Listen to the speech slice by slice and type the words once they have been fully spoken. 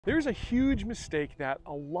There's a huge mistake that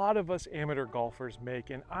a lot of us amateur golfers make,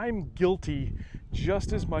 and I'm guilty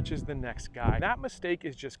just as much as the next guy. That mistake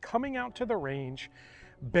is just coming out to the range,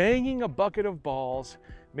 banging a bucket of balls,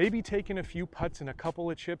 maybe taking a few putts and a couple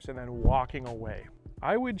of chips, and then walking away.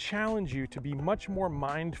 I would challenge you to be much more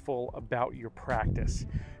mindful about your practice,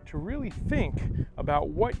 to really think about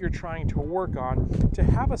what you're trying to work on, to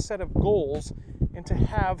have a set of goals, and to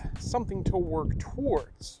have something to work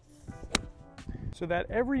towards, so that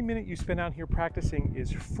every minute you spend out here practicing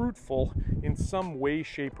is fruitful in some way,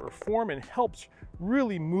 shape, or form and helps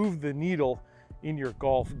really move the needle in your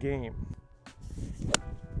golf game.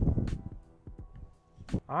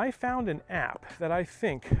 I found an app that I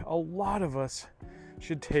think a lot of us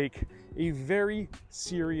should take a very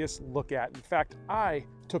serious look at. In fact, I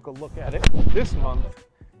took a look at it this month,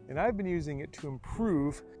 and I've been using it to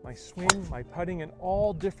improve my swing, my putting, and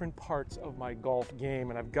all different parts of my golf game.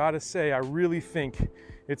 And I've got to say, I really think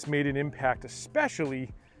it's made an impact,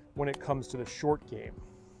 especially when it comes to the short game.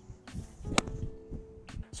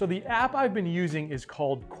 So the app I've been using is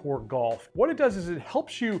called Core Golf. What it does is it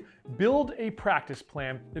helps you build a practice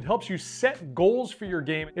plan. It helps you set goals for your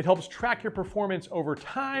game. It helps track your performance over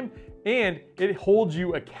time, and it holds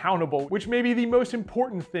you accountable, which may be the most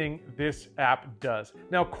important thing this app does.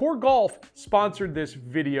 Now, Core Golf sponsored this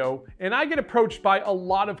video, and I get approached by a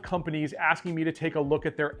lot of companies asking me to take a look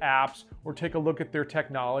at their apps or take a look at their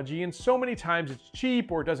technology, and so many times it's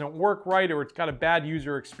cheap, or it doesn't work right, or it's got a bad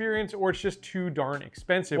user experience, or it's just too darn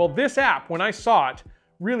expensive. Well, this app, when I saw it,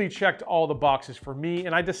 really checked all the boxes for me,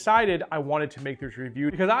 and I decided I wanted to make this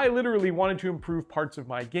review because I literally wanted to improve parts of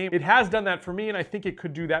my game. It has done that for me, and I think it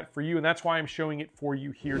could do that for you, and that's why I'm showing it for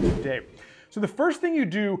you here today. So the first thing you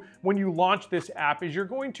do when you launch this app is you're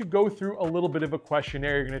going to go through a little bit of a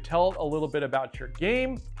questionnaire. You're going to tell it a little bit about your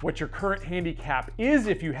game, what your current handicap is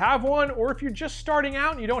if you have one, or if you're just starting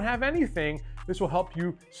out and you don't have anything, this will help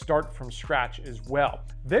you start from scratch as well.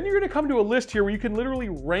 Then you're going to come to a list here where you can literally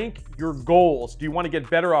rank your goals. Do you want to get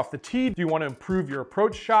better off the tee? Do you want to improve your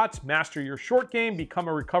approach shots, master your short game, become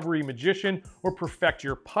a recovery magician, or perfect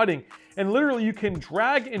your putting? And literally you can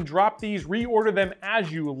drag and drop these, reorder them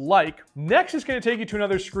as you like. Next is going to take you to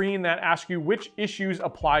another screen that asks you which issues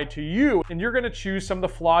apply to you. And you're going to choose some of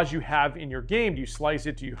the flaws you have in your game. Do you slice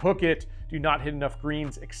it? Do you hook it? Do you not hit enough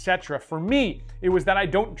greens, etc.? For me, it was that I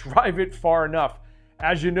don't drive it far enough.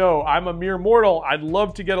 As you know, I'm a mere mortal. I'd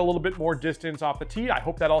love to get a little bit more distance off the tee. I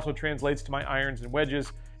hope that also translates to my irons and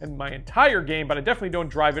wedges and my entire game, but I definitely don't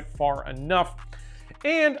drive it far enough.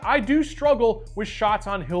 And I do struggle with shots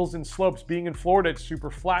on hills and slopes. Being in Florida, it's super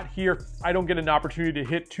flat here. I don't get an opportunity to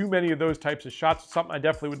hit too many of those types of shots. It's something I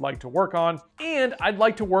definitely would like to work on. And I'd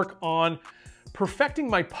like to work on perfecting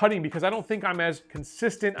my putting because I don't think I'm as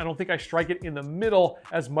consistent. I don't think I strike it in the middle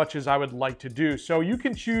as much as I would like to do. So you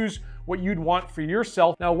can choose what you'd want for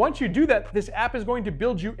yourself. Now, once you do that, this app is going to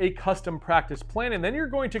build you a custom practice plan, and then you're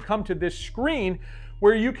going to come to this screen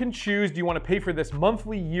where you can choose, do you want to pay for this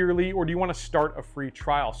monthly, yearly, or do you want to start a free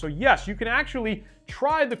trial? So yes, you can actually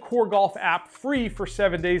try the Core Golf app free for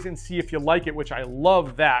 7 days and see if you like it, which I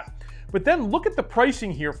love that. But then look at the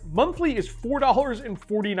pricing here. Monthly is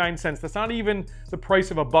 $4.49. That's not even the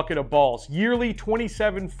price of a bucket of balls. Yearly,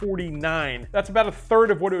 $27.49. That's about a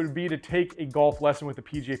third of what it would be to take a golf lesson with a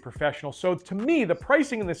PGA professional. So to me, the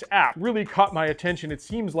pricing in this app really caught my attention. It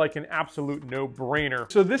seems like an absolute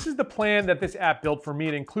no-brainer. So this is the plan that this app built for me.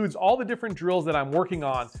 It includes all the different drills that I'm working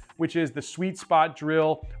on, which is the sweet spot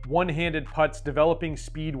drill, one-handed putts, developing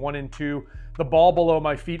speed 1 and 2, the ball below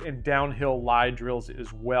my feet, and downhill lie drills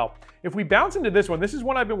as well. If we bounce into this one, this is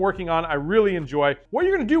one I've been working on. I really enjoy. What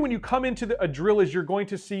you're going to do when you come into a drill is you're going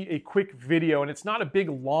to see a quick video, and it's not a big,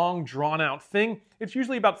 long, drawn-out thing. It's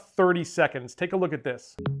usually about 30 seconds. Take a look at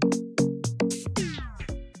this.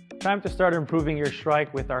 Time to start improving your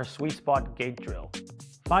strike with our sweet spot gate drill.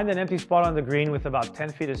 Find an empty spot on the green with about 10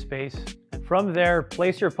 feet of space. And from there,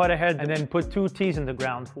 place your putt ahead and then put 2 tees in the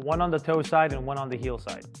ground, one on the toe side and one on the heel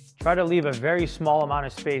side. Try to leave a very small amount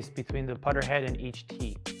of space between the putter head and each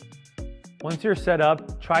tee. Once you're set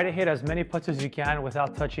up, try to hit as many putts as you can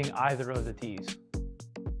without touching either of the tees.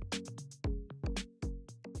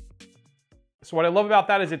 So what I love about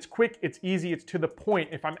that is it's quick, it's easy, it's to the point.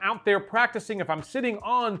 If I'm out there practicing, if I'm sitting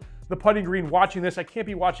on the putting green watching this, I can't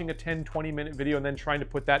be watching a 10, 20-minute video and then trying to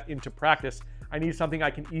put that into practice. I need something I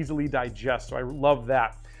can easily digest, so I love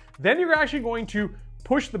that. Then you're actually going to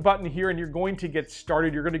push the button here and you're going to get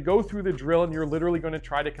started. You're going to go through the drill and you're literally going to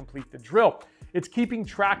try to complete the drill. It's keeping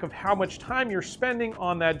track of how much time you're spending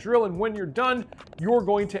on that drill, and when you're done, you're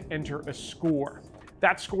going to enter a score.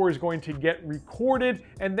 that score is going to get recorded,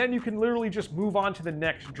 and then you can literally just move on to the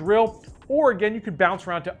next drill, or again, you could bounce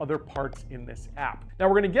around to other parts in this app. Now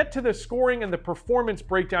we're gonna get to the scoring and the performance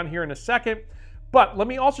breakdown here in a second, but let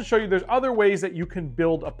me also show you there's other ways that you can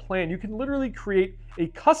build a plan. You can literally create a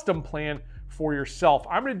custom plan for yourself.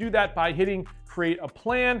 I'm gonna do that by hitting create a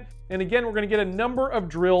plan. And again, we're gonna get a number of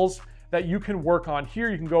drills that you can work on here.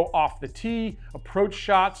 You can go off the tee, approach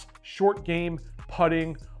shots, short game,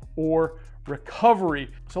 putting, or recovery.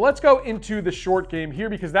 So let's go into the short game here,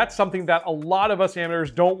 because that's something that a lot of us amateurs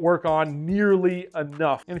don't work on nearly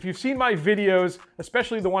enough. And if you've seen my videos,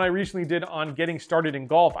 especially the one I recently did on getting started in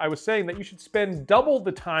golf, I was saying that you should spend double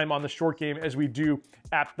the time on the short game as we do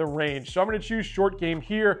at the range. So I'm gonna choose short game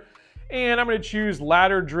here, and I'm gonna choose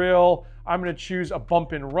ladder drill. I'm gonna choose a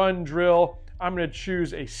bump and run drill. I'm gonna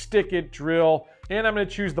choose a stick it drill, and I'm gonna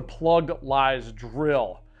choose the plug lies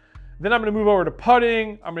drill. Then I'm gonna move over to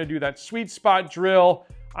putting. I'm gonna do that sweet spot drill.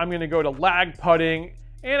 I'm gonna go to lag putting,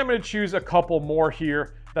 and I'm gonna choose a couple more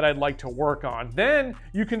here that I'd like to work on. Then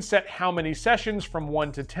you can set how many sessions from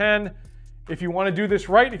 1 to 10. If you wanna do this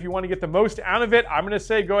right, if you wanna get the most out of it, I'm gonna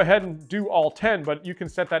say go ahead and do all 10, but you can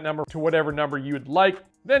set that number to whatever number you'd like.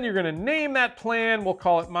 Then you're gonna name that plan. We'll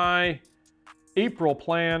call it my April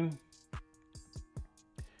plan.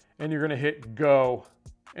 And you're gonna hit go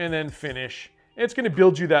and then finish. It's gonna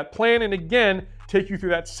build you that plan, and again, take you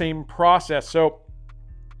through that same process. So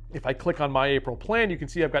if I click on my April plan, you can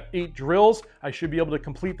see I've got 8 drills. I should be able to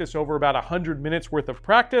complete this over about 100 minutes worth of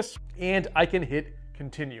practice, and I can hit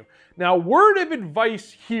continue. Now, word of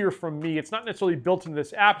advice here from me, it's not necessarily built into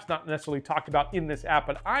this app, it's not necessarily talked about in this app,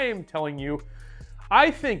 but I am telling you, I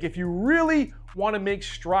think if you really want to make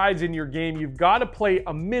strides in your game, you've got to play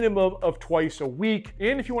a minimum of twice a week.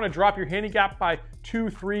 And if you want to drop your handicap by 2,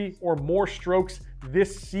 3, or more strokes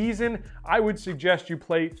this season, I would suggest you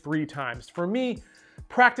play 3 times. For me,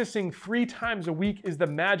 practicing 3 times a week is the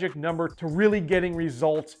magic number to really getting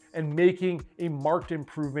results and making a marked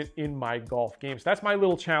improvement in my golf game. So that's my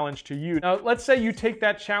little challenge to you. Now, let's say you take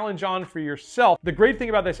that challenge on for yourself. The great thing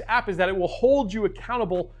about this app is that it will hold you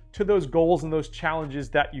accountable to those goals and those challenges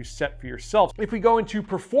that you set for yourself. If we go into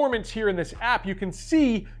performance here in this app, you can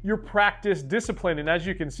see your practice discipline. And as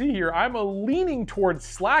you can see here, I'm leaning towards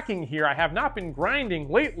slacking here. I have not been grinding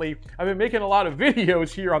lately. I've been making a lot of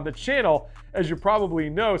videos here on the channel, as you probably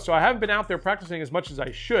know, so I haven't been out there practicing as much as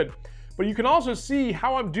I should. But you can also see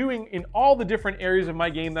how I'm doing in all the different areas of my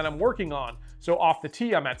game that I'm working on. So off the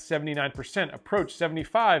tee, I'm at 79%, approach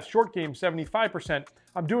 75%, short game 75%.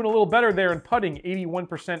 I'm doing a little better there in putting,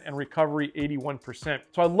 81%, and recovery, 81%.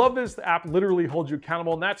 So I love this app literally holds you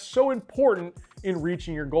accountable, and that's so important in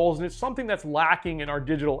reaching your goals, and it's something that's lacking in our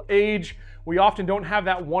digital age. We often don't have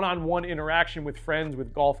that one-on-one interaction with friends,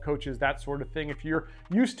 with golf coaches, that sort of thing. If you're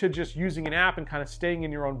used to just using an app and kind of staying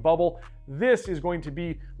in your own bubble, this is going to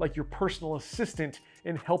be like your personal assistant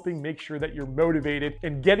in helping make sure that you're motivated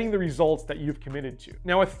and getting the results that you've committed to.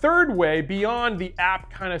 Now, a third way beyond the app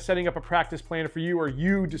kind of setting up a practice plan for you, or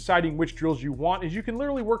you deciding which drills you want, is you can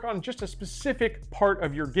literally work on just a specific part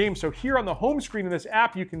of your game. So here on the home screen of this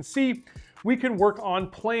app, you can see we can work on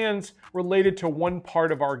plans related to one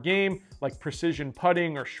part of our game, like precision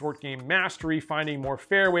putting or short game mastery, finding more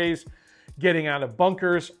fairways, getting out of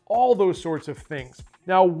bunkers, all those sorts of things.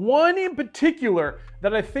 Now, one in particular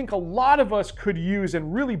that I think a lot of us could use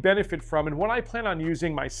and really benefit from, and what I plan on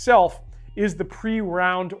using myself, is the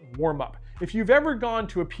pre-round warm-up. If you've ever gone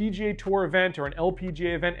to a PGA Tour event or an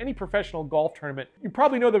LPGA event, any professional golf tournament, you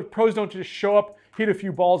probably know that pros don't just show up, hit a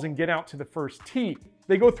few balls, and get out to the first tee.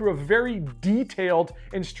 They go through a very detailed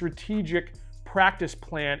and strategic practice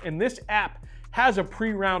plan, and this app has a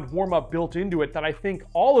pre-round warm-up built into it that I think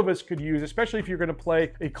all of us could use, especially if you're going to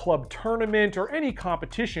play a club tournament or any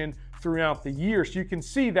competition throughout the year. So you can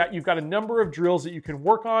see that you've got a number of drills that you can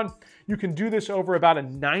work on. You can do this over about a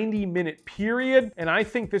 90-minute period, and I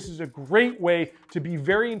think this is a great way to be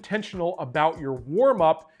very intentional about your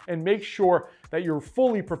warm-up and make sure that you're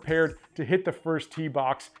fully prepared to hit the first tee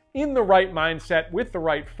box in the right mindset, with the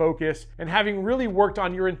right focus, and having really worked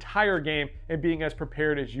on your entire game and being as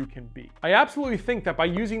prepared as you can be. I absolutely think that by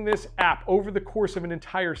using this app over the course of an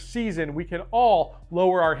entire season, we can all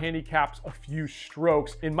lower our handicaps a few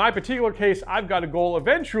strokes. In my particular case, I've got a goal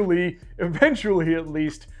eventually at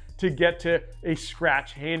least, to get to a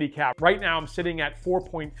scratch handicap. Right now I'm sitting at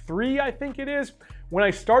 4.3, I think it is. When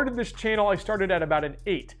I started this channel, I started at about an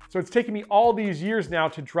 8. So it's taken me all these years now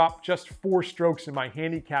to drop just 4 strokes in my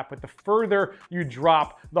handicap, but the further you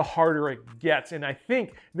drop, the harder it gets. And I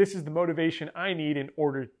think this is the motivation I need in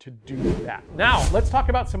order to do that. Now, let's talk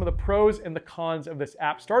about some of the pros and the cons of this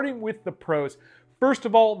app, starting with the pros. First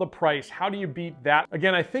of all, the price. How do you beat that?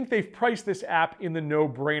 Again, I think they've priced this app in the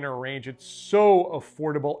no-brainer range. It's so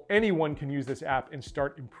affordable. Anyone can use this app and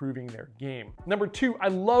start improving their game. Number two, I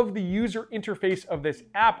love the user interface of this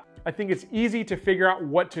app. I think it's easy to figure out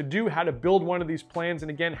what to do, how to build one of these plans,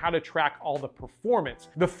 and again, how to track all the performance.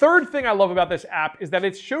 The third thing I love about this app is that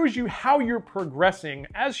it shows you how you're progressing.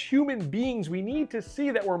 As human beings, we need to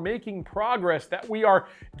see that we're making progress, that we are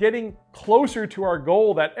getting closer to our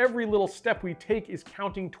goal, that every little step we take is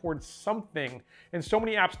counting towards something. And so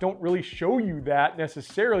many apps don't really show you that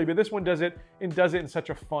necessarily, but this one does it and does it in such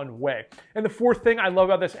a fun way. And the fourth thing I love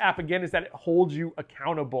about this app, again, is that it holds you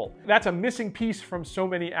accountable. That's a missing piece from so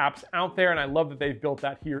many apps out there, and I love that they've built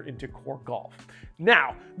that here into Core Golf.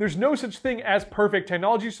 Now, there's no such thing as perfect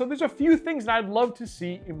technology, so there's a few things that I'd love to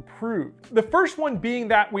see improved. The first one being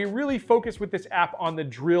that we really focus with this app on the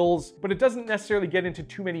drills, but it doesn't necessarily get into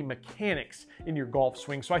too many mechanics in your golf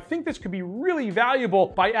swing. So I think this could be really valuable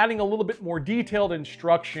by adding a little bit more detailed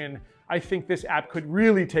instruction. I think this app could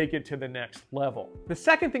really take it to the next level. The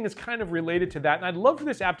second thing is kind of related to that, and I'd love for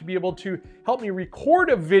this app to be able to help me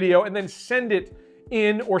record a video and then send it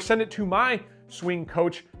in or send it to my swing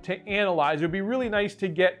coach to analyze. It would be really nice to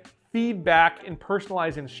get feedback and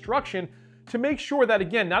personalized instruction to make sure that,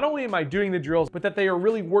 again, not only am I doing the drills, but that they are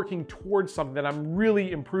really working towards something, that I'm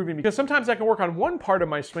really improving. Because sometimes I can work on one part of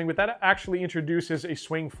my swing, but that actually introduces a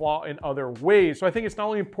swing flaw in other ways. So I think it's not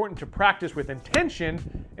only important to practice with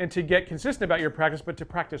intention and to get consistent about your practice, but to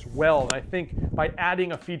practice well. And I think by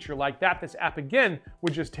adding a feature like that, this app, again,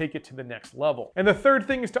 would just take it to the next level. And the third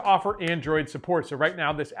thing is to offer Android support. So right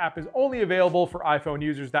now, this app is only available for iPhone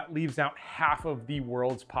users. That leaves out half of the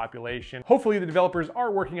world's population. Hopefully the developers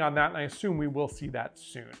are working on that, and I assume we will see that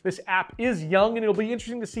soon. This app is young, and it'll be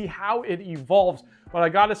interesting to see how it evolves. But I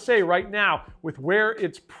gotta say right now, with where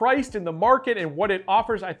it's priced in the market and what it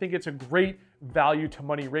offers, I think it's a great value to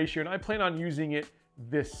money ratio, and I plan on using it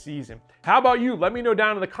this season. How about you? Let me know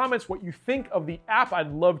down in the comments what you think of the app.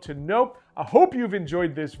 I'd love to know. I hope you've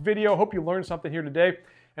enjoyed this video. I hope you learned something here today.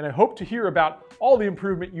 And I hope to hear about all the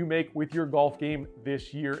improvement you make with your golf game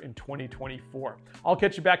this year in 2024. I'll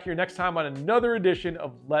catch you back here next time on another edition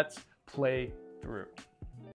of Let's Play Through.